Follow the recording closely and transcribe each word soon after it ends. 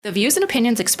The views and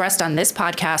opinions expressed on this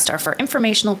podcast are for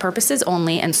informational purposes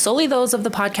only and solely those of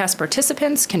the podcast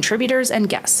participants, contributors, and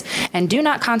guests, and do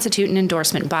not constitute an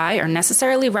endorsement by or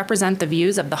necessarily represent the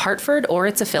views of The Hartford or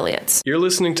its affiliates. You're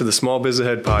listening to the Small Biz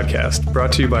Ahead podcast,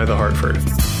 brought to you by The Hartford.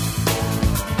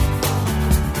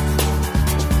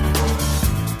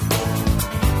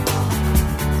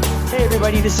 Hey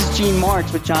everybody, this is Gene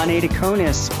March with John A.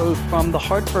 DeConis, both from The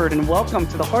Hartford, and welcome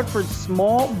to The Hartford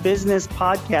Small Business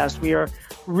Podcast. We are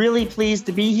really pleased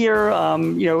to be here,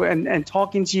 and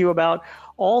talking to you about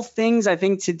all things, I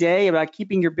think, today about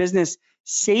keeping your business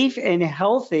safe and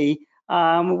healthy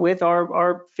with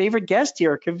our favorite guest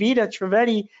here, Kavita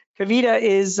Trivedi. Kavita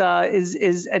is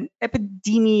an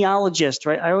epidemiologist,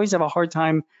 right? I always have a hard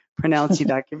time pronouncing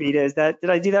that, Kavita. Did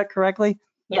I do that correctly?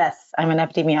 Yes, I'm an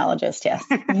epidemiologist, yes.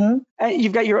 Mm-hmm.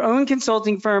 You've got your own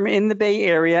consulting firm in the Bay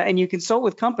Area, and you consult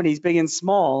with companies big and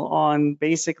small on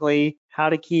basically how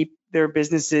to keep their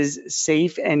businesses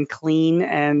safe and clean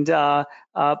and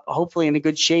hopefully in a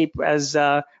good shape as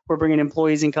we're bringing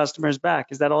employees and customers back.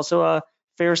 Is that also a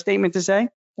fair statement to say?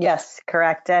 Yes,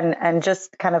 correct. And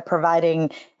just kind of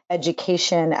providing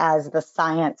education as the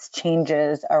science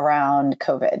changes around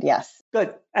COVID. Yes.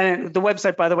 Good. And the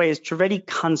website, by the way, is Trivedi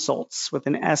Consults with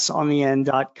an S on the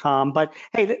end.com. But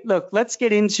hey, look, let's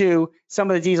get into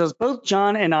some of the details. Both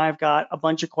John and I have got a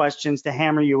bunch of questions to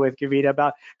hammer you with, Kavita,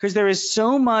 about because there is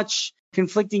so much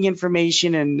conflicting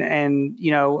information and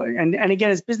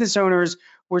again, as business owners,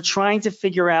 we're trying to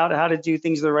figure out how to do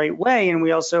things the right way. And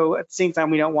we also, at the same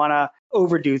time, we don't want to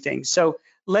overdo things. So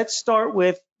let's start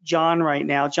with John right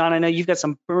now. John, I know you've got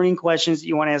some burning questions that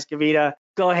you want to ask Kavita.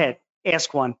 Go ahead,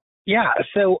 ask one. Yeah.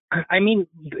 So,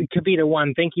 Kavita,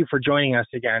 one, thank you for joining us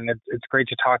again. It's great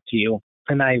to talk to you.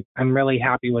 And I'm really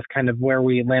happy with kind of where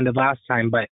we landed last time.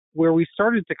 But where we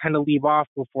started to kind of leave off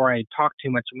before I talked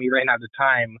too much and we ran out of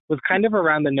time was kind of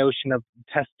around the notion of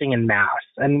testing en masse.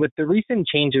 And with the recent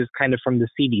changes kind of from the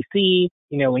CDC,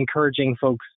 encouraging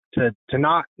folks to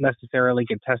not necessarily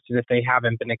get tested if they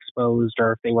haven't been exposed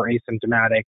or if they were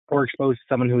asymptomatic or exposed to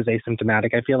someone who was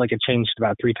asymptomatic. I feel like it changed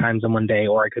about 3 times in one day,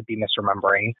 or I could be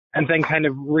misremembering. And then kind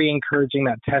of re-encouraging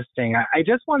that testing. I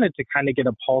just wanted to kind of get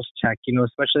a pulse check,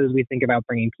 especially as we think about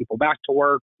bringing people back to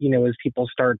work, as people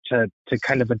start to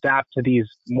kind of adapt to these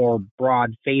more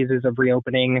broad phases of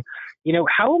reopening.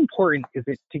 How important is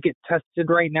it to get tested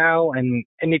right now? And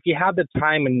if you have the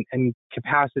time and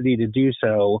capacity to do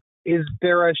so, is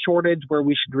there a shortage where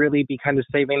we should really be kind of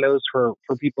saving those for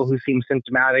people who seem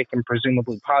symptomatic and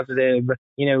presumably positive?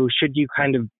 Should you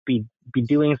kind of be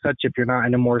doing such if you're not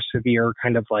in a more severe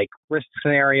kind of like risk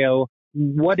scenario?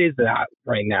 What is that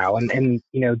right now? And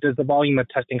does the volume of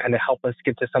testing kind of help us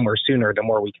get to somewhere sooner the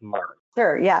more we can learn?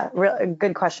 Sure. Yeah.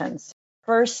 Good questions.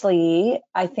 Firstly,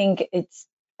 I think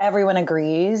everyone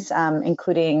agrees,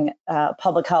 including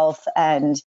public health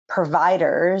and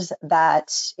providers,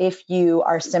 that if you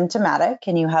are symptomatic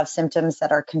and you have symptoms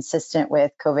that are consistent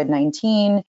with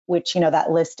COVID-19, which,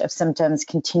 that list of symptoms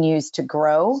continues to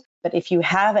grow. But if you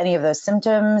have any of those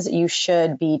symptoms, you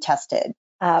should be tested.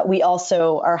 We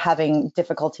also are having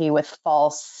difficulty with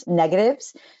false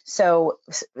negatives. So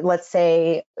let's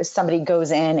say somebody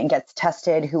goes in and gets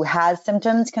tested who has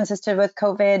symptoms consistent with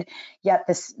COVID, yet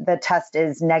the test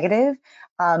is negative.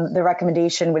 The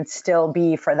recommendation would still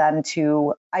be for them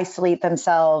to isolate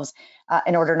themselves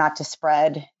in order not to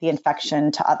spread the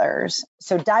infection to others.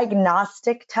 So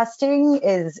diagnostic testing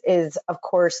is of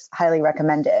course highly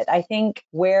recommended. I think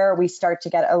where we start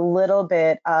to get a little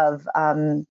bit of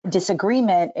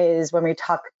disagreement is when we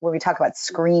talk about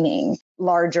screening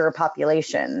larger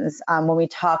populations, when we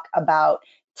talk about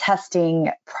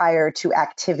testing prior to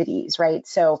activities, right?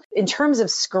 So in terms of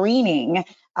screening,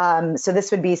 so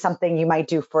this would be something you might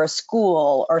do for a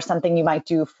school or something you might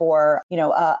do for,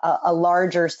 a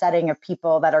larger setting of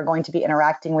people that are going to be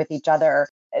interacting with each other.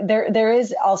 There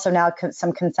is also now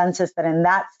some consensus that in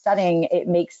that setting, it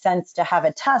makes sense to have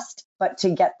a test, but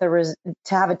to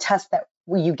have a test that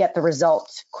you get the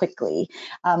results quickly.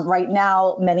 Right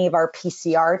now, many of our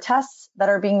PCR tests that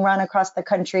are being run across the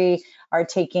country are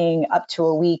taking up to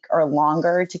a week or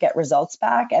longer to get results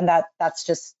back. And that's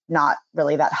just not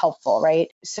really that helpful, right?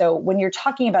 So when you're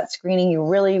talking about screening, you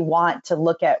really want to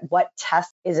look at what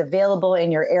test is available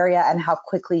in your area and how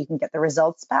quickly you can get the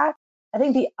results back. I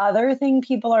think the other thing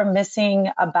people are missing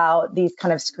about these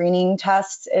kind of screening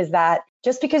tests is that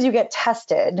just because you get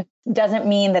tested doesn't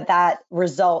mean that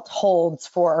result holds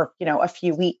for, a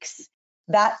few weeks.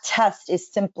 That test is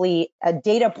simply a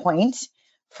data point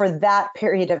for that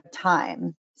period of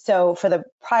time. So for the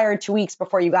prior 2 weeks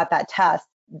before you got that test,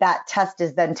 that test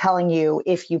is then telling you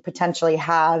if you potentially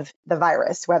have the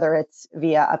virus, whether it's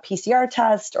via a PCR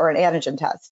test or an antigen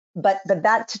test. But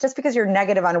that, just because you're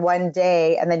negative on one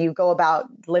day and then you go about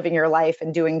living your life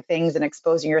and doing things and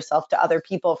exposing yourself to other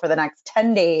people for the next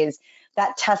 10 days,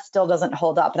 that test still doesn't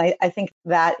hold up. And I think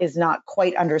that is not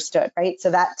quite understood, right?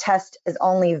 So that test is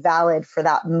only valid for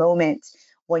that moment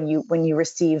when you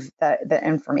receive the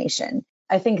information.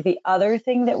 I think the other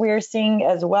thing that we're seeing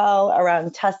as well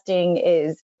around testing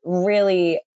is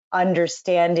really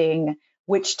understanding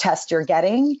which test you're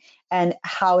getting and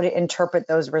how to interpret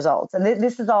those results. And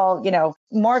this is all,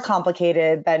 more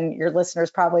complicated than your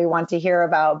listeners probably want to hear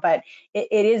about, but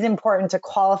it is important to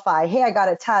qualify, hey, I got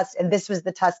a test and this was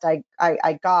the test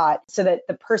I got, so that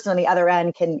the person on the other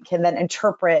end can then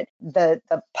interpret the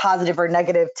positive or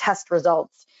negative test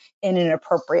results in an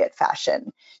appropriate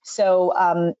fashion. So,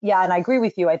 and I agree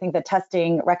with you. I think the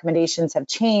testing recommendations have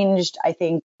changed. I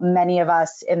think many of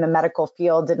us in the medical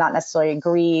field did not necessarily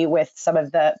agree with some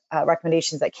of the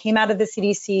recommendations that came out of the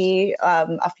CDC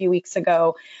a few weeks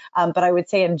ago. But I would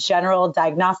say in general,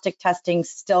 diagnostic testing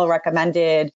still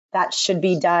recommended. That should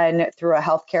be done through a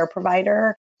healthcare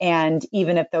provider. And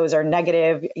even if those are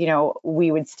negative,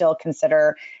 we would still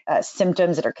consider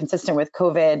symptoms that are consistent with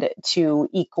COVID to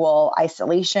equal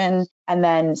isolation. And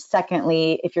then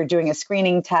secondly, if you're doing a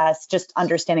screening test, just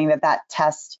understanding that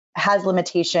test has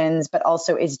limitations, but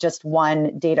also is just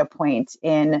one data point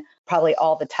in probably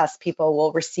all the tests people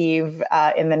will receive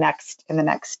in the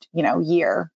next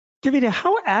year. Kavita,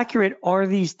 how accurate are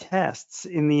these tests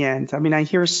in the end? I mean, I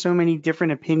hear so many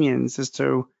different opinions as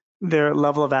to their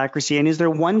level of accuracy. And is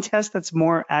there one test that's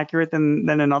more accurate than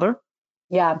another?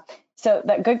 Yeah. So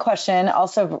that good question.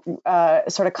 Also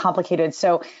sort of complicated.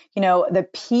 So, the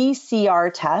PCR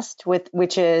test,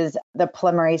 which is the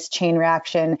polymerase chain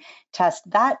reaction test,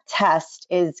 that test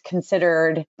is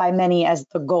considered by many as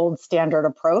the gold standard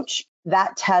approach.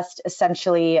 That test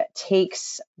essentially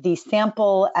takes the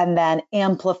sample and then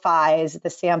amplifies the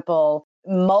sample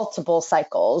multiple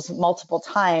cycles, multiple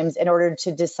times in order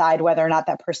to decide whether or not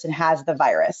that person has the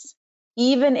virus.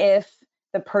 Even if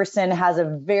the person has a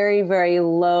very, very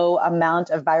low amount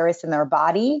of virus in their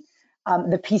body,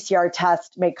 the PCR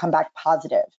test may come back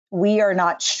positive. We are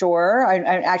not sure.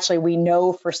 Actually, we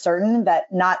know for certain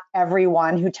that not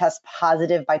everyone who tests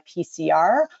positive by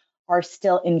PCR are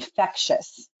still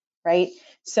infectious, right?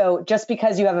 So just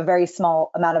because you have a very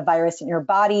small amount of virus in your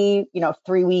body,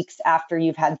 3 weeks after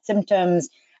you've had symptoms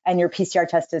and your PCR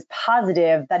test is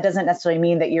positive, that doesn't necessarily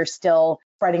mean that you're still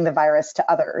spreading the virus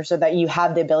to others or that you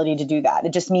have the ability to do that.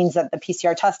 It just means that the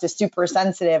PCR test is super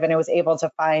sensitive and it was able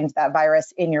to find that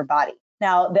virus in your body.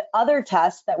 Now, the other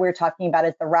test that we're talking about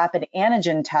is the rapid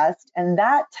antigen test, and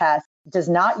that test does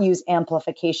not use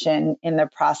amplification in the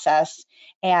process.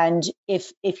 And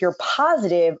if you're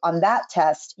positive on that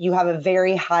test, you have a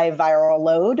very high viral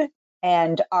load.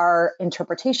 And our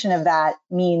interpretation of that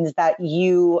means that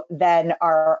you then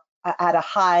are at a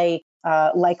high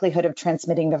likelihood of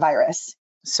transmitting the virus.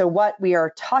 So what we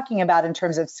are talking about in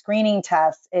terms of screening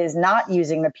tests is not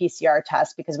using the PCR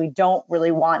test, because we don't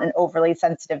really want an overly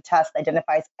sensitive test that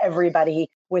identifies everybody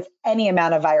with any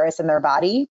amount of virus in their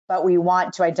body. But we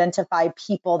want to identify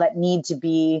people that need to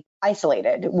be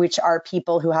isolated, which are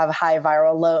people who have high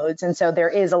viral loads. And so there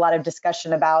is a lot of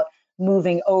discussion about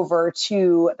moving over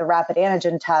to the rapid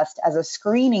antigen test as a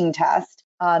screening test,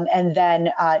 and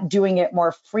then doing it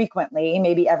more frequently,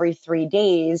 maybe every 3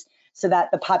 days, so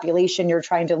that the population you're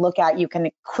trying to look at, you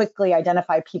can quickly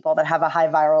identify people that have a high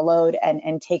viral load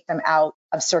and take them out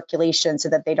of circulation so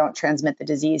that they don't transmit the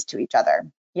disease to each other.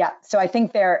 Yeah, so I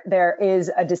think there is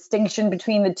a distinction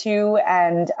between the two.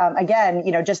 And again,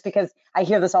 just because I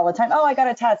hear this all the time, oh, I got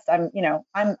a test,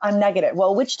 I'm negative.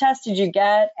 Well, which test did you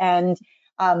get? And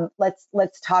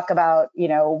let's talk about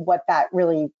what that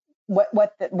really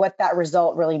what that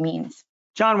result really means.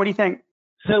 John, what do you think?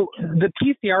 So the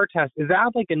PCR test, is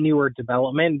that like a newer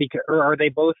development, or are they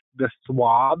both the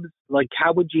swabs? Like,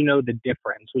 how would you know the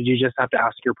difference? Would you just have to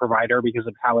ask your provider because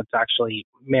of how it's actually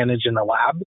managed in the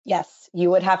lab? Yes,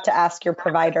 you would have to ask your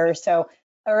provider. So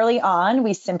early on,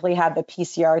 we simply had the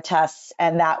PCR tests,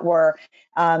 and that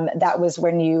was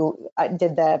when you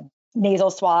did the nasal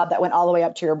swab that went all the way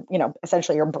up to your,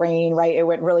 essentially your brain, right? It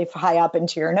went really high up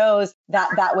into your nose.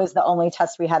 That was the only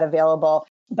test we had available.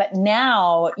 But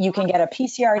now you can get a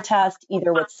PCR test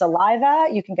either with saliva.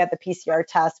 You can get the PCR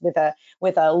test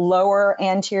with a lower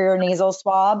anterior nasal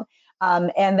swab.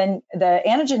 And then the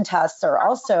antigen tests are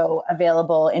also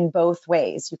available in both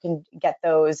ways. You can get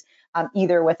those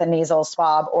either with a nasal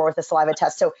swab or with a saliva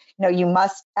test. So, you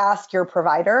must ask your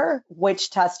provider which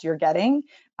test you're getting.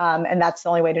 And that's the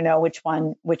only way to know which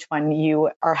one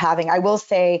you are having. I will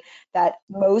say that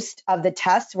most of the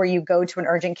tests where you go to an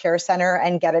urgent care center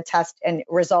and get a test and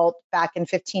result back in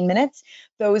 15 minutes,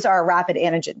 those are rapid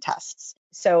antigen tests.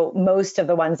 So most of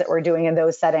the ones that we're doing in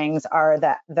those settings are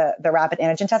the rapid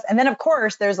antigen test. And then, of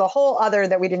course, there's a whole other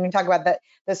that we didn't even talk about,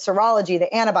 the serology,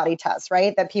 the antibody tests,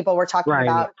 right? That people were talking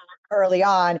about early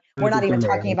on. We're not even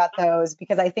talking about those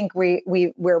because I think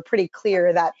we're pretty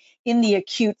clear that in the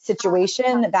acute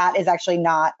situation, that is actually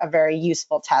not a very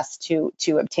useful test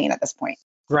to obtain at this point.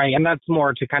 Right. And that's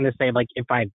more to kind of say, like, if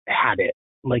I had it,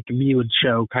 like you would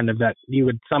show kind of that you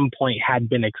at some point had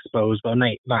been exposed, but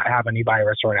not have any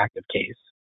virus or an active case.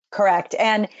 Correct.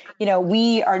 And,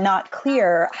 we are not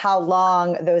clear how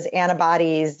long those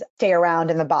antibodies stay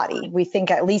around in the body. We think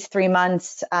at least 3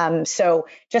 months. So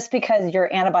just because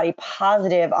you're antibody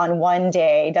positive on one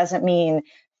day doesn't mean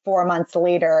 4 months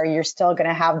later, you're still going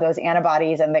to have those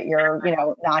antibodies and that you're,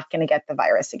 not going to get the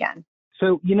virus again.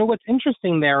 So, what's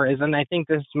interesting there is, and I think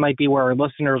this might be where our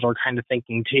listeners are kind of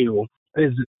thinking too,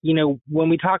 is, when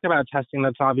we talk about testing,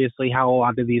 that's obviously how a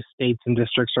lot of these states and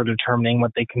districts are determining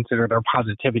what they consider their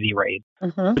positivity rate,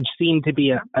 which seem to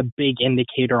be a big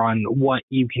indicator on what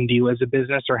you can do as a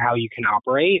business or how you can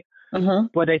operate.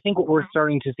 But I think what we're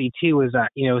starting to see too is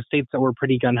that, states that were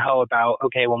pretty gung-ho about,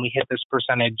 okay, when we hit this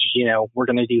percentage, we're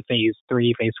going to do phase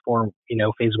 3, phase 4,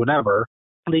 phase whatever,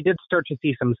 they did start to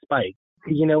see some spikes.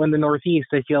 In the Northeast,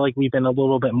 I feel like we've been a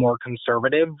little bit more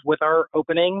conservative with our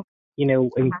opening.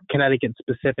 In Connecticut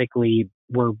specifically,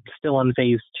 we're still in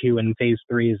phase 2 and phase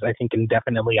 3 is, I think,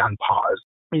 indefinitely on pause,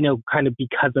 kind of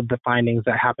because of the findings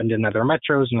that happened in other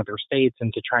metros and other states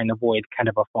and to try and avoid kind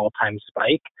of a fall time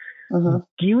spike.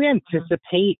 Do you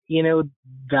anticipate,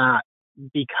 that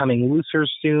becoming looser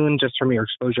soon just from your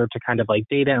exposure to kind of like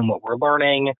data and what we're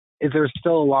learning? Is there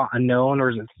still a lot unknown,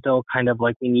 or is it still kind of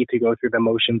like we need to go through the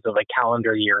motions of a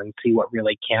calendar year and see what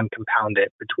really can compound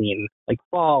it between like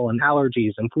fall and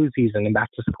allergies and flu season and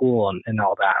back to school and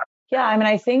all that? Yeah, I mean,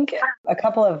 I think a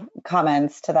couple of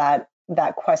comments to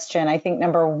that question. I think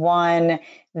number one,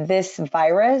 this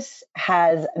virus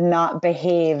has not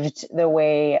behaved the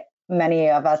way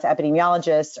many of us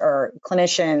epidemiologists or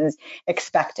clinicians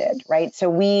expected, right? So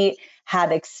we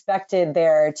had expected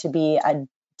there to be a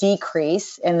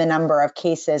decrease in the number of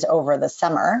cases over the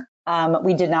summer.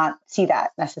 We did not see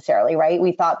that necessarily, right?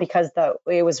 We thought because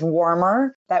it was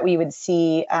warmer that we would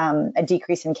see a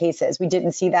decrease in cases. We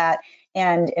didn't see that.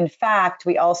 And in fact,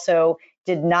 we also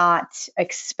did not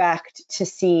expect to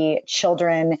see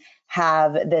children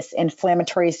have this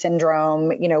inflammatory syndrome.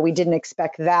 We didn't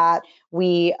expect that.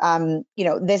 We,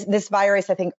 this virus,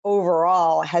 I think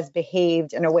overall has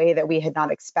behaved in a way that we had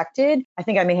not expected. I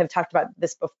think I may have talked about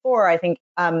this before. I think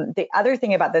the other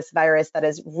thing about this virus that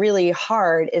is really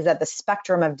hard is that the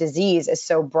spectrum of disease is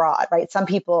so broad, right? Some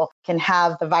people can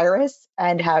have the virus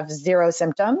and have zero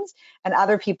symptoms, and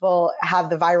other people have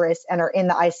the virus and are in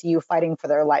the ICU fighting for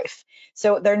their life.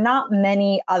 So there are not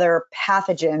many other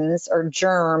pathogens or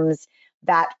germs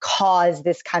that cause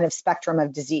this kind of spectrum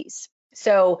of disease.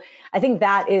 So I think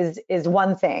that is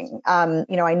one thing. I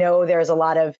know there's a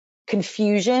lot of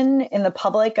confusion in the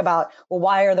public about, well,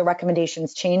 why are the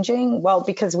recommendations changing? Well,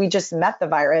 because we just met the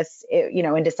virus,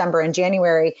 in December and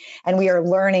January, and we are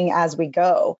learning as we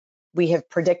go. We have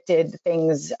predicted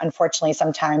things, unfortunately,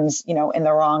 sometimes, in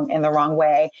the wrong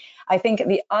way. I think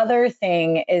the other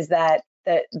thing is that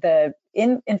the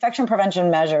infection prevention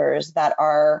measures that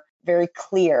are very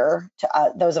clear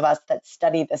to those of us that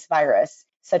study this virus,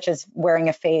 such as wearing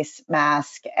a face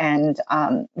mask and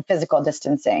physical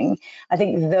distancing. I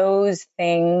think those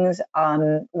things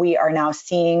we are now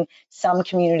seeing some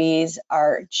communities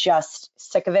are just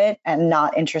sick of it and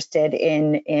not interested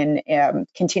in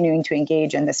continuing to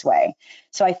engage in this way.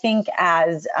 So I think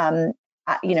as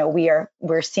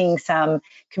we're seeing some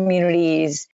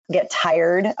communities get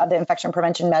tired of the infection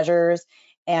prevention measures.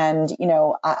 And,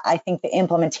 I think the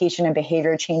implementation and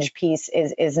behavior change piece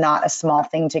is not a small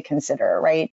thing to consider,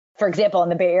 right? For example, in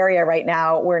the Bay Area right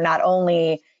now, we're not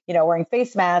only, wearing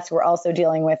face masks, we're also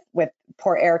dealing with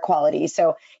poor air quality.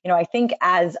 So, I think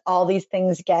as all these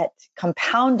things get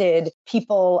compounded,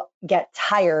 people get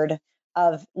tired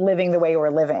of living the way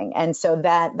we're living. And so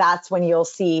that's when you'll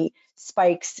see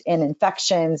spikes in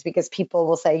infections, because people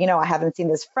will say, I haven't seen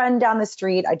this friend down the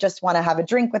street. I just want to have a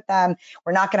drink with them.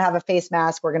 We're not going to have a face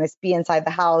mask. We're going to be inside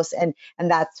the house. And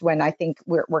that's when I think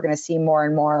we're going to see more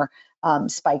and more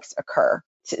spikes occur.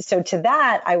 So to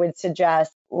that, I would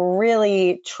suggest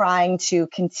really trying to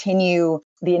continue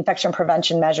the infection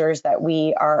prevention measures that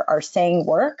we are saying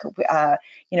work.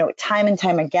 Time and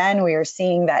time again, we are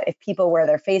seeing that if people wear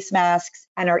their face masks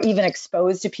and are even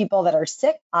exposed to people that are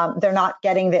sick, they're not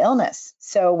getting the illness.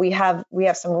 So we have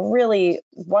some really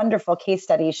wonderful case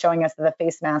studies showing us that the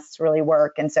face masks really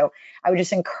work. And so I would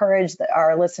just encourage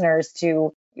our listeners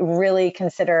to really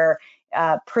consider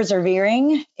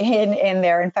persevering in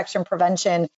their infection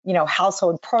prevention,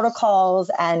 household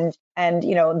protocols. And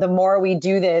the more we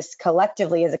do this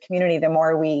collectively as a community, the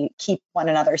more we keep one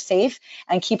another safe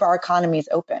and keep our economies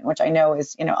open, which I know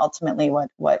is, ultimately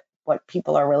what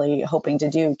people are really hoping to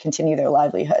do, continue their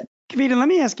livelihood. Kavita, let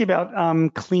me ask you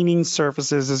about cleaning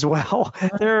surfaces as well.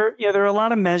 There are a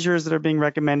lot of measures that are being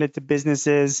recommended to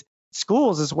businesses,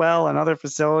 schools as well, and other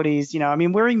facilities.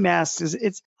 Wearing masks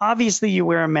it's obviously you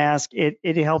wear a mask,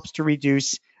 it helps to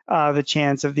reduce the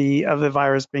chance of the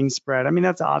virus being spread.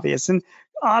 That's obvious. And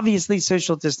obviously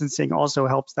social distancing also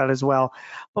helps that as well.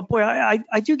 But boy,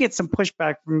 I do get some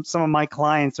pushback from some of my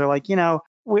clients. They're like,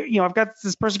 I've got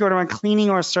this person going around cleaning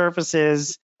our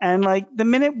surfaces. And like the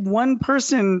minute one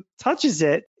person touches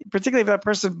it, particularly if that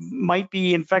person might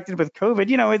be infected with COVID,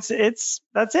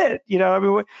 that's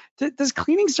it. Does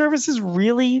cleaning services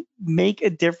really make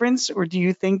a difference, or do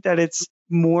you think that it's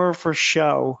more for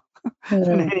show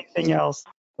than anything else?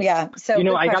 Yeah. So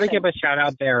I got to give a shout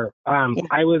out there.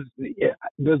 I was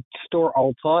the store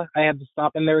Ulta. I had to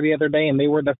stop in there the other day, and they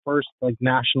were the first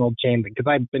national chain, because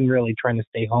I've been really trying to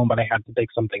stay home, but I had to pick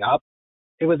something up.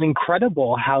 It was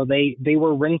incredible how they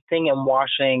were rinsing and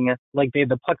washing, they had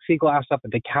the plexiglass up at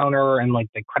the counter and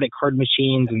the credit card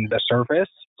machines and the surface.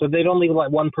 So they'd only let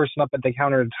one person up at the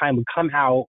counter at a time, would come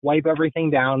out, wipe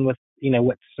everything down with,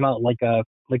 what smelled like a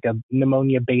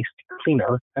pneumonia-based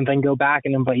cleaner, and then go back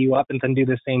and invite you up and then do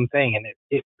the same thing. And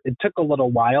it took a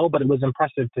little while, but it was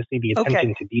impressive to see the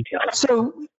attention to detail.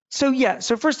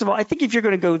 So first of all, I think if you're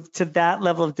going to go to that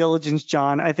level of diligence,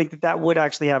 John, I think that would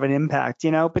actually have an impact,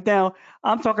 But now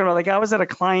I'm talking about I was at a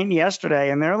client yesterday,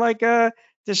 and they're like a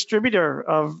distributor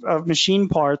of machine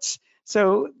parts.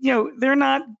 So, they're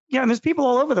not, and there's people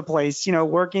all over the place,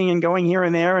 working and going here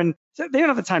and there. And so they don't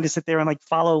have the time to sit there and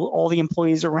follow all the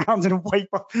employees around and wipe,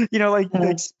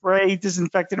 spray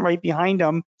disinfectant right behind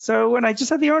them. So when I just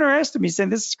had the owner ask me, he said,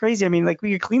 this is crazy. We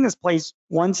could clean this place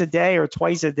once a day or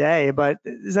twice a day, but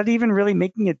is that even really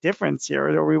making a difference here?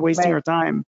 Or are we wasting our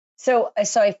time? So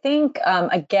I think,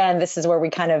 again, this is where we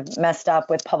kind of messed up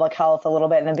with public health a little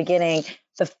bit in the beginning.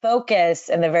 The focus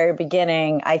in the very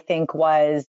beginning, I think,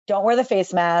 was don't wear the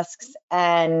face masks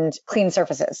and clean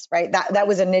surfaces, right? That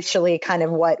was initially kind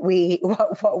of what we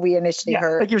initially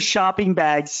heard. Like your shopping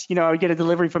bags, I would get a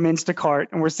delivery from Instacart,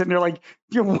 and we're sitting there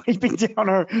you're wiping down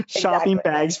our shopping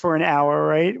bags for an hour,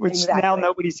 right? Which now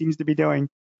nobody seems to be doing.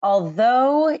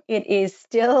 Although it is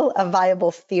still a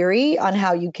viable theory on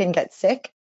how you can get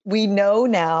sick, we know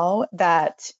now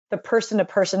that the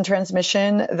person-to-person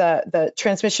transmission, the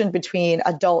transmission between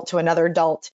adult to another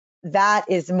adult, that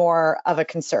is more of a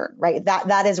concern, right?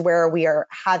 That is where we are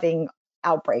having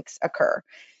outbreaks occur.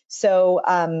 So,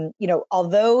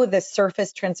 although the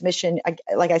surface transmission,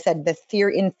 like I said,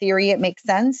 in theory, it makes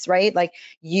sense, right? Like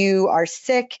you are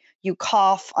sick, you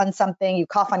cough on something, you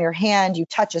cough on your hand, you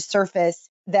touch a surface,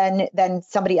 then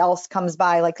somebody else comes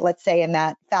by, let's say in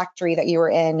that factory that you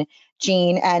were in,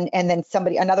 Gene, and then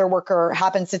another worker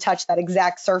happens to touch that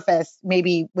exact surface,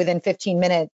 maybe within 15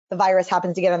 minutes, the virus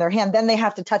happens to get on their hand, then they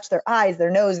have to touch their eyes,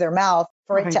 their nose, their mouth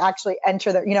for it to actually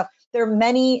enter their, there are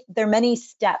many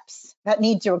steps that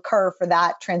need to occur for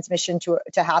that transmission to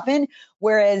happen.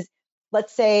 Whereas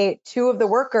let's say two of the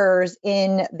workers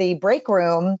in the break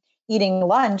room eating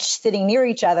lunch, sitting near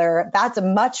each other, that's a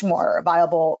much more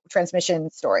viable transmission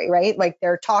story, right? Like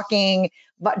they're talking,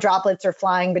 but droplets are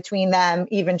flying between them,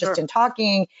 even just in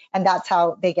talking, and that's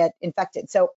how they get infected.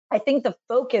 So I think the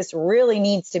focus really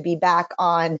needs to be back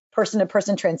on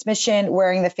person-to-person transmission,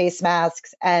 wearing the face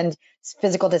masks, and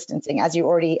physical distancing, as you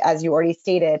already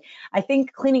stated. I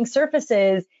think cleaning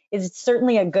surfaces is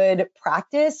certainly a good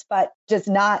practice, but does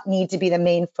not need to be the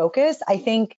main focus. I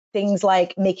think things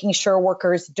like making sure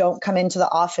workers don't come into the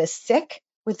office sick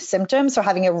with symptoms, so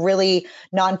having a really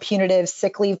non-punitive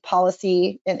sick leave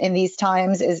policy in these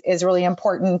times is really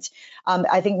important.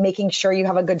 I think making sure you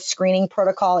have a good screening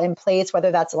protocol in place,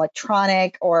 whether that's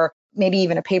electronic or maybe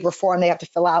even a paper form they have to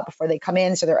fill out before they come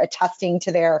in, so they're attesting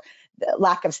to their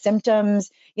lack of symptoms.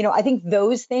 I think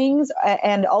those things,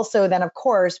 and also then, of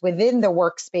course, within the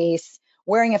workspace,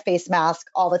 wearing a face mask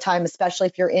all the time, especially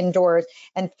if you're indoors,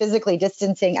 and physically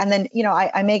distancing. And then,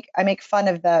 I make fun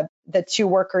of the two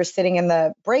workers sitting in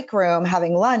the break room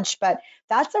having lunch, but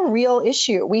that's a real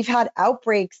issue. We've had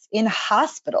outbreaks in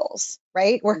hospitals,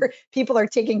 right? Where people are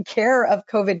taking care of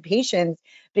COVID patients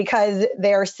because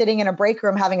they're sitting in a break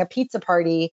room having a pizza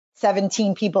party,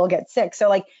 17 people get sick. So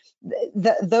like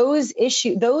those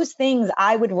things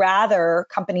I would rather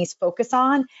companies focus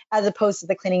on as opposed to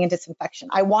the cleaning and disinfection.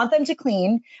 I want them to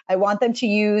clean. I want them to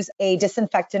use a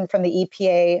disinfectant from the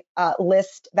EPA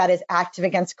list that is active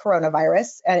against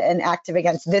coronavirus and active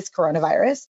against this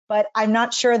coronavirus. But I'm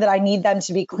not sure that I need them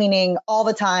to be cleaning all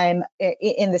the time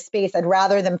in the space. I'd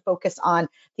rather them focus on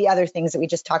the other things that we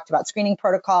just talked about: screening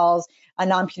protocols, a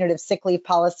non-punitive sick leave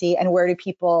policy, and where do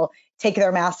people take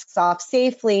their masks off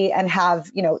safely and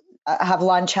have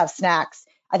lunch, have snacks.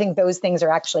 I think those things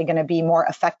are actually going to be more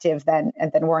effective than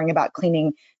worrying about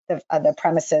cleaning the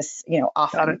premises,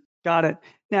 often. Got it.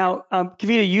 Now,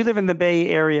 Kavita, you live in the Bay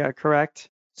Area, correct?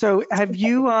 So have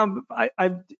you,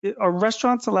 are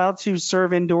restaurants allowed to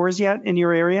serve indoors yet in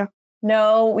your area?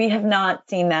 No, we have not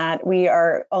seen that. We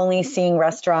are only seeing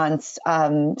restaurants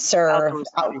serve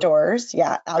outdoors.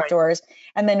 Yeah, outdoors. Right.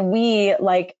 And then we,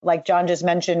 like John just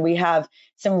mentioned, we have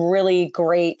some really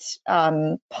great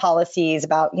policies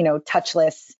about,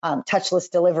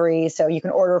 touchless delivery. So you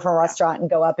can order from a restaurant and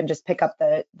go up and just pick up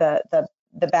the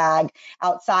bag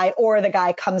outside, or the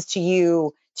guy comes to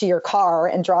you to your car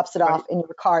and drops it off in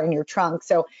your car in your trunk.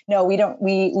 So no, we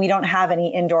don't have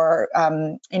any indoor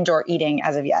eating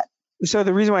as of yet. So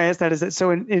the reason why I asked that is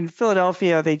that in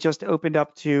Philadelphia, they just opened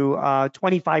up to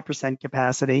 25%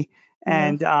 capacity.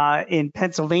 And in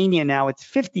Pennsylvania now it's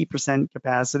 50%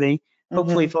 capacity.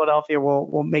 Hopefully Philadelphia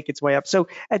will make its way up. So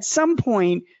at some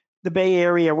point, the Bay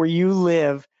Area where you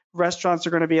live, restaurants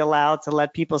are going to be allowed to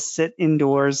let people sit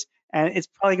indoors. And it's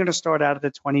probably going to start out at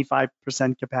the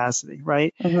 25% capacity,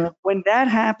 right? When that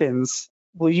happens,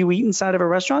 will you eat inside of a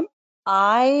restaurant?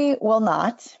 I will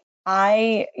not.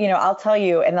 I'll tell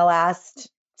you, in the last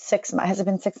 6 months, has it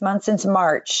been 6 months since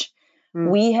March?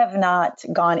 We have not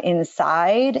gone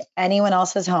inside anyone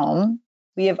else's home.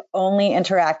 We have only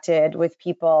interacted with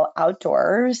people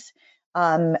outdoors.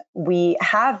 We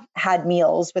have had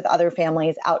meals with other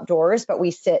families outdoors, but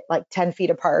we sit like 10 feet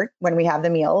apart when we have the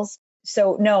meals.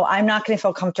 So no, I'm not going to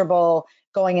feel comfortable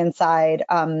going inside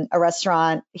a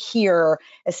restaurant here,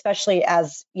 especially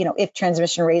as, if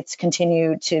transmission rates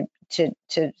continue to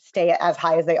stay as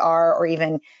high as they are, or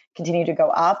even continue to go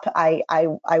up, I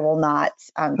will not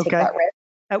take that risk.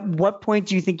 At what point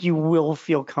do you think you will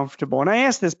feel comfortable? And I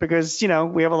ask this because,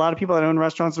 we have a lot of people that own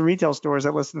restaurants and retail stores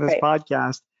that listen to this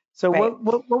podcast. So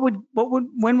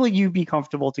when will you be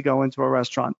comfortable to go into a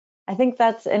restaurant? I think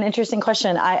that's an interesting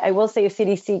question. I will say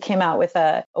CDC came out with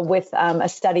a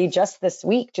study just this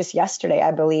week, just yesterday,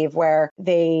 I believe, where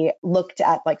they looked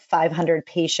at like 500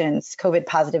 patients, COVID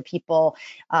positive people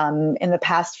in the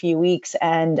past few weeks,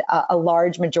 and a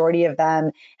large majority of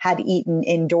them had eaten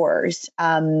indoors.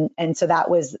 And so that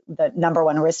was the number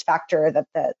one risk factor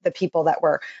that the people that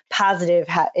were positive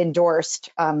had endorsed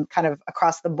kind of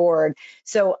across the board.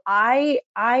 So I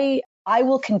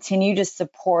will continue to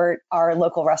support our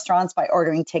local restaurants by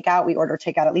ordering takeout. We order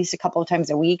takeout at least a couple of times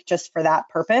a week just for that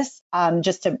purpose,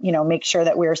 just to make sure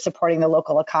that we're supporting the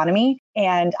local economy.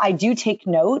 And I do take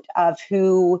note of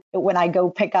when I go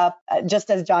pick up,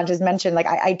 just as John just mentioned, like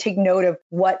I take note of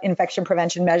what infection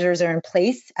prevention measures are in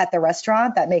place at the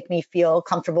restaurant that make me feel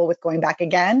comfortable with going back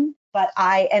again. But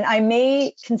I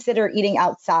may consider eating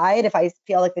outside if I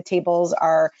feel like the tables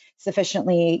are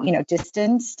sufficiently,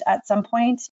 distanced at some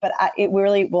point. But it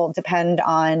really will depend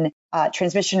on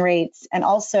transmission rates, and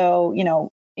also,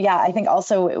 I think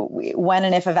also when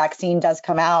and if a vaccine does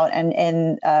come out,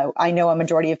 and I know a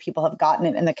majority of people have gotten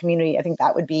it in the community, I think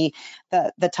that would be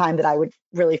the time that I would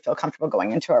really feel comfortable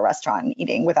going into a restaurant and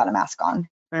eating without a mask on.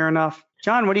 Fair enough.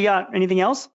 John, what do you got? Anything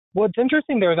else? Well, it's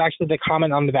interesting. There was actually the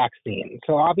comment on the vaccine.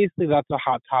 So obviously that's a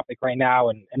hot topic right now,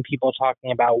 and people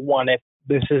talking about, one, if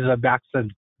this is a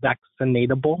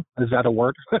vaccinatable, is that a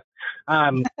word?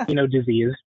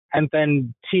 Disease. And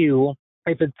then two,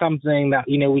 if it's something that,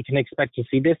 we can expect to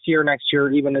see this year, next year,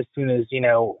 even as soon as,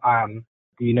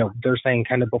 they're saying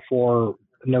kind of before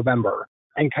November,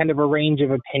 and kind of a range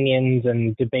of opinions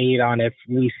and debate on if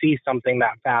we see something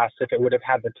that fast, if it would have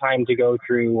had the time to go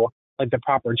through like the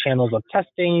proper channels of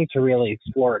testing to really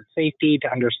explore its safety,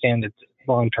 to understand its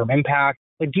long-term impact.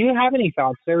 Like, do you have any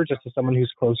thoughts there, just as someone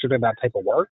who's closer to that type of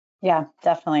work? Yeah,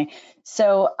 definitely.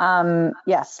 So,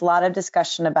 yes, a lot of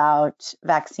discussion about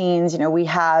vaccines. We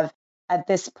have at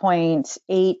this point,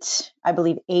 I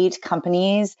believe eight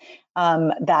companies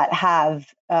that have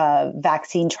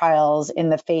vaccine trials in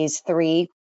the phase 3,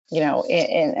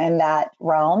 in that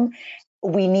realm.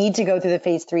 We need to go through the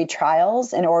phase 3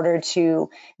 trials in order to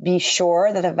be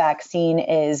sure that the vaccine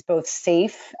is both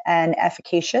safe and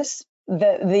efficacious.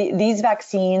 These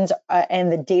vaccines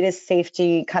and the data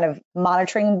safety kind of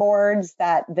monitoring boards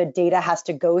that the data has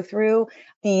to go through,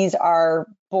 these are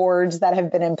boards that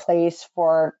have been in place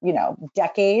for,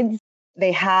 decades.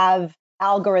 They have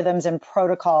algorithms and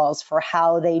protocols for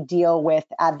how they deal with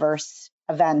adverse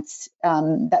events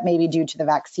that may be due to the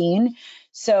vaccine.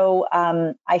 So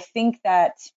I think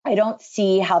that I don't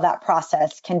see how that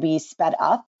process can be sped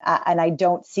up. And I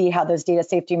don't see how those data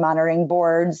safety monitoring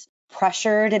boards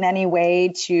pressured in any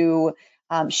way to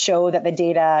show that the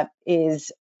data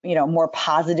is, more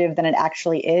positive than it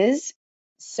actually is.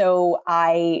 So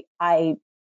I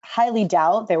highly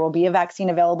doubt there will be a vaccine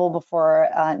available before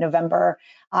November.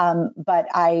 But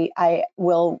I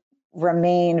will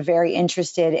remain very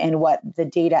interested in what the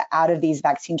data out of these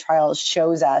vaccine trials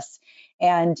shows us.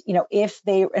 And, if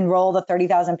they enroll the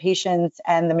 30,000 patients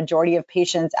and the majority of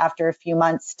patients after a few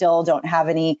months still don't have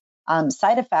any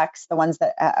side effects, the ones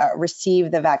that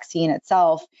receive the vaccine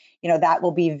itself, that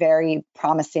will be very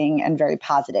promising and very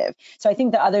positive. So I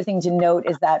think the other thing to note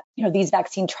is that, these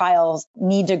vaccine trials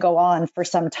need to go on for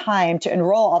some time to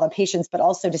enroll all the patients, but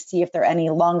also to see if there are any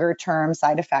longer term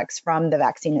side effects from the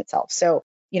vaccine itself. So,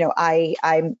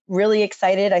 I'm really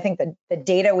excited. I think that the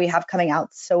data we have coming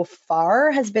out so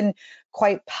far has been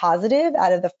quite positive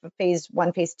out of the phase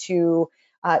 1, phase 2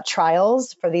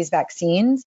 trials for these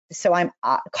vaccines. So I'm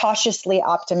cautiously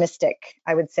optimistic,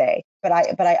 I would say, but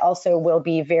I also will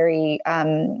be very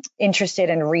interested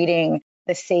in reading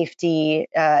the safety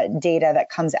data that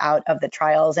comes out of the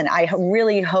trials. And I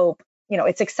really hope,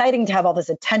 it's exciting to have all this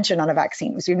attention on a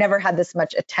vaccine because we've never had this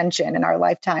much attention in our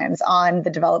lifetimes on the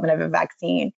development of a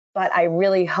vaccine. But I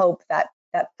really hope that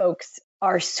folks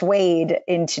are swayed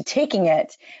into taking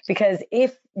it, because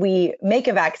if we make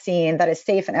a vaccine that is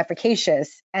safe and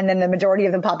efficacious, and then the majority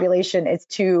of the population is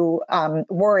too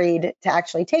worried to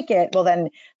actually take it, well, then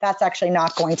that's actually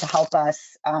not going to help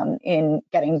us in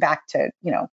getting back to,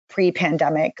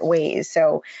 pre-pandemic ways.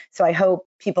 So I hope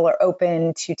people are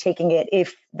open to taking it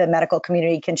if the medical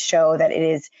community can show that it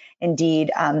is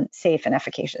indeed safe and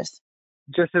efficacious.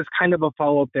 Just as kind of a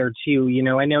follow-up there too,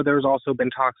 I know there's also been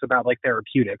talks about like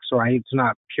therapeutics, right? It's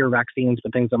not pure vaccines,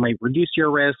 but things that might reduce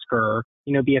your risk or,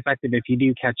 be effective if you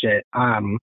do catch it.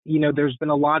 There's been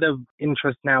a lot of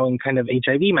interest now in kind of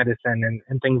HIV medicine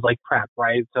and things like PrEP,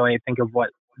 right? So I think of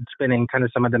what's been in kind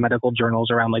of some of the medical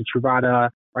journals around like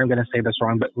Truvada, or I'm going to say this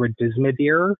wrong, but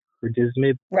Remdesivir,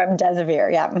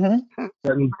 yeah. Mm-hmm.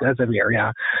 Remdesivir,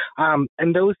 yeah.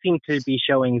 And those seem to be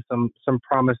showing some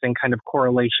promising kind of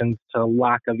correlations to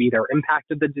lack of either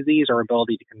impact of the disease or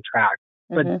ability to contract.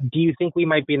 But do you think we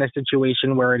might be in a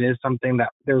situation where it is something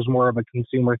that there's more of a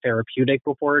consumer therapeutic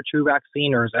before a true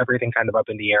vaccine, or is everything kind of up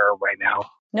in the air right now?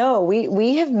 No,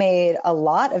 we have made a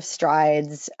lot of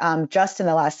strides just in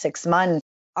the last 6 months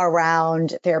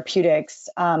around therapeutics.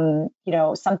 Something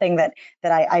that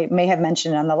I may have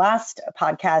mentioned on the last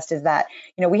podcast is that,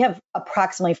 we have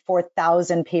approximately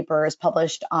 4,000 papers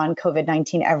published on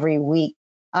COVID-19 every week.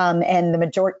 And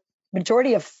the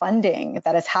majority of funding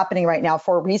that is happening right now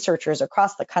for researchers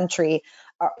across the country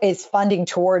is funding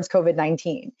towards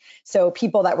COVID-19. So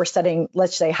people that were studying,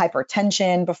 let's say,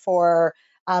 hypertension before,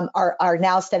 are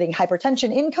now studying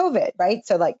hypertension in COVID, right?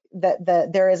 So like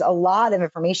there is a lot of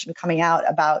information coming out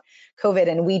about COVID,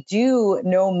 and we do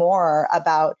know more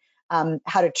about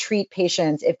how to treat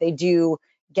patients if they do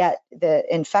get the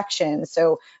infection.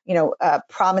 So,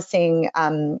 promising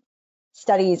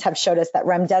studies have showed us that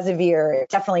remdesivir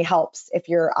definitely helps if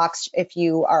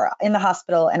you are in the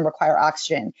hospital and require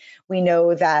oxygen. We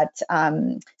know that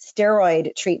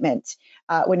steroid treatment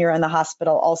when you're in the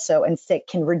hospital also and sick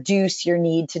can reduce your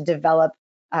need to develop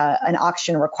an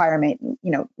oxygen requirement,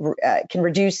 can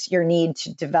reduce your need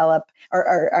to develop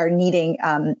or needing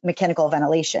mechanical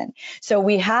ventilation. So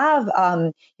we have,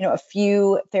 a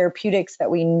few therapeutics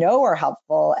that we know are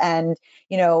helpful and,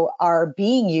 are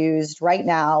being used right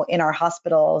now in our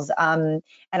hospitals and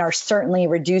are certainly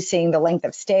reducing the length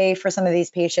of stay for some of these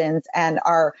patients and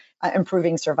are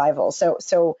improving survival.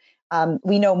 So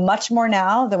we know much more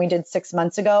now than we did 6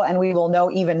 months ago, and we will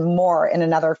know even more in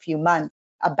another few months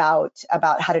about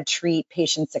how to treat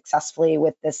patients successfully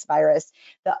with this virus.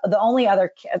 The only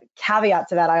other caveat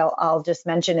to that I'll just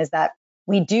mention is that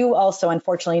we do also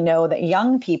unfortunately know that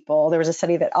young people, there was a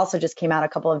study that also just came out a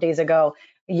couple of days ago,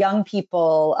 young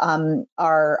people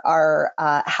are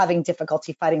having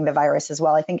difficulty fighting the virus as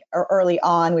well. I think early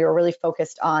on, we were really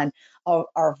focused on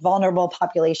our vulnerable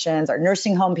populations, our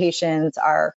nursing home patients,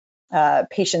 our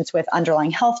patients with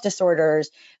underlying health disorders,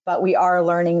 but we are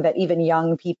learning that even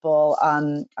young people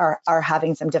are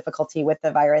having some difficulty with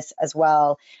the virus as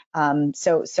well.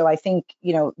 So I think,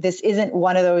 this isn't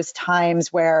one of those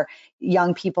times where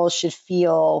young people should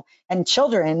feel, and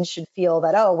children should feel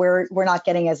that, oh, we're not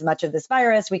getting as much of this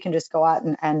virus, we can just go out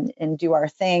and do our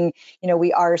thing.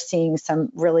 We are seeing some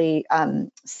really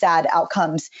sad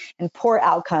outcomes and poor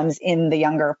outcomes in the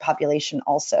younger population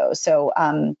also.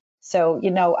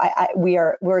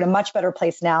 We're in a much better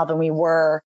place now than we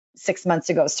were 6 months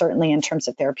ago, certainly in terms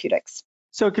of therapeutics.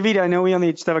 So Kavita, I know we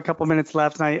only just have a couple minutes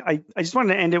left, and I just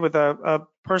wanted to end it with a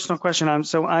personal question.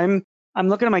 I'm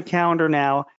looking at my calendar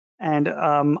now, and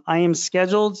I am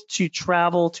scheduled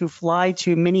to fly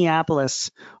to Minneapolis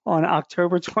on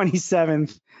October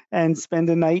 27th and spend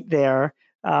a night there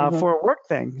for a work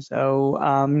thing.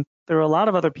 So there are a lot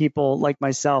of other people like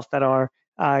myself that are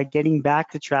getting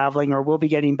back to traveling, or will be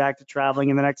getting back to traveling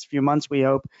in the next few months, we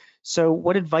hope. So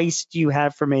what advice do you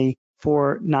have for me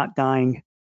for not dying?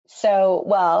 So,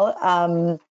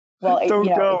 Don't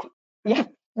go. No.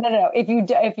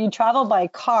 If you travel by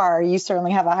car, you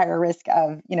certainly have a higher risk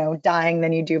of, dying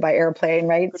than you do by airplane,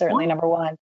 right? Good certainly, point. Number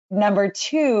one. Number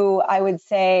two, I would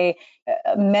say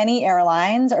many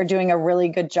airlines are doing a really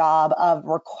good job of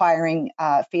requiring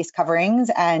face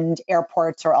coverings, and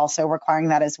airports are also requiring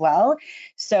that as well.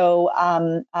 So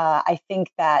I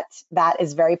think that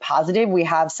is very positive. We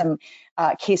have some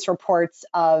case reports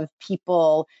of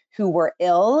people who were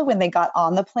ill when they got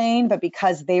on the plane, but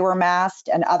because they were masked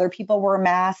and other people were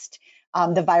masked,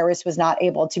 the virus was not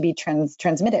able to be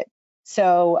transmitted.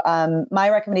 So my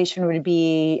recommendation would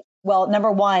be, well,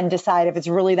 number one, decide if it's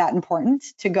really that important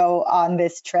to go on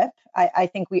this trip. I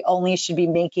think we only should be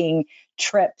making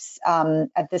trips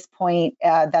at this point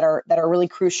that are really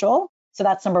crucial. So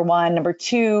that's number one. Number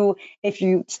two, if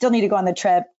you still need to go on the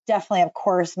trip, definitely, of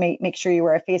course, make sure you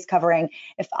wear a face covering.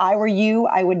 If I were you,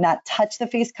 I would not touch the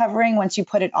face covering once you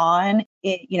put it on,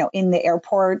 in the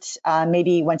airport,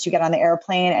 maybe once you get on the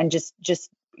airplane, and just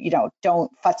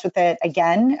don't futz with it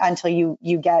again until you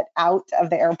get out of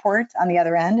the airport on the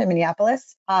other end in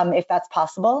Minneapolis, if that's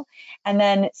possible. And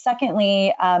then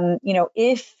secondly,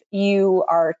 if you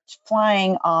are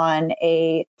flying on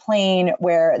a plane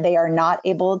where they are not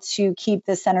able to keep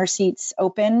the center seats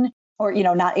open, or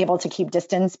not able to keep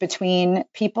distance between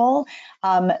people,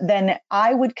 then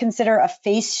I would consider a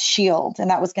face shield.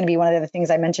 And that was going to be one of the things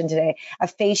I mentioned today, a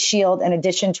face shield in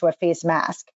addition to a face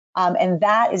mask. And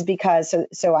that is because,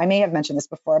 so I may have mentioned this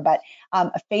before, but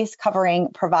a face covering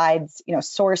provides,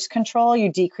 source control. You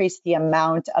decrease the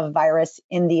amount of virus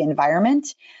in the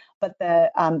environment, but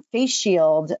the face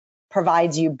shield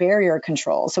provides you barrier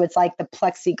control. So it's like the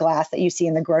plexiglass that you see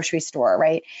in the grocery store,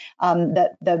 right?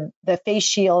 The face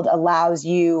shield allows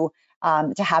you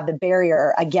to have the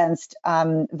barrier against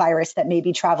virus that may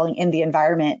be traveling in the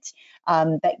environment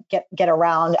that get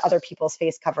around other people's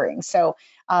face coverings. So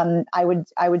I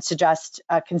would suggest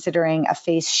considering a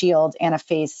face shield and a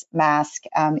face mask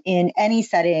in any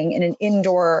setting, in an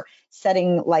indoor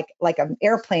setting like an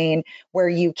airplane where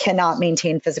you cannot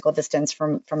maintain physical distance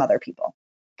from other people.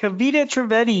 Kavita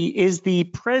Trivedi is the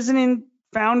president,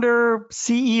 founder,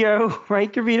 CEO,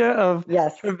 right, Kavita, of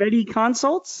yes. Trivedi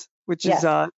Consults, which is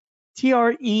TRIVEDI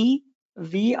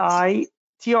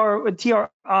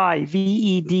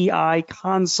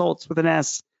consults with an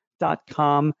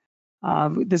S.com.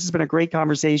 This has been a great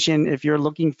conversation. If you're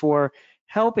looking for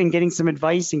help in getting some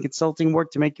advice and consulting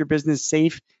work to make your business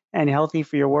safe and healthy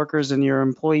for your workers and your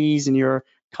employees and your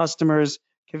customers,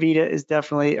 Kavita is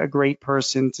definitely a great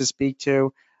person to speak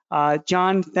to.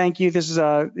 John, thank you. This is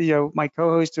my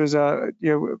co-host who was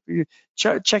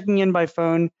checking in by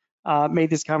phone, made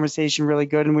this conversation really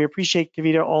good, and we appreciate,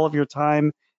 Kavita, all of your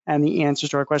time and the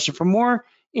answers to our question. For more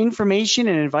information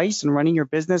and advice on running your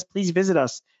business, please visit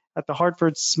us at the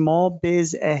Hartford Small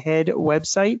Biz Ahead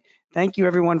website. Thank you,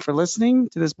 everyone, for listening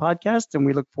to this podcast, and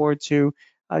we look forward to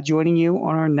joining you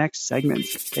on our next segment.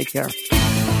 Take care.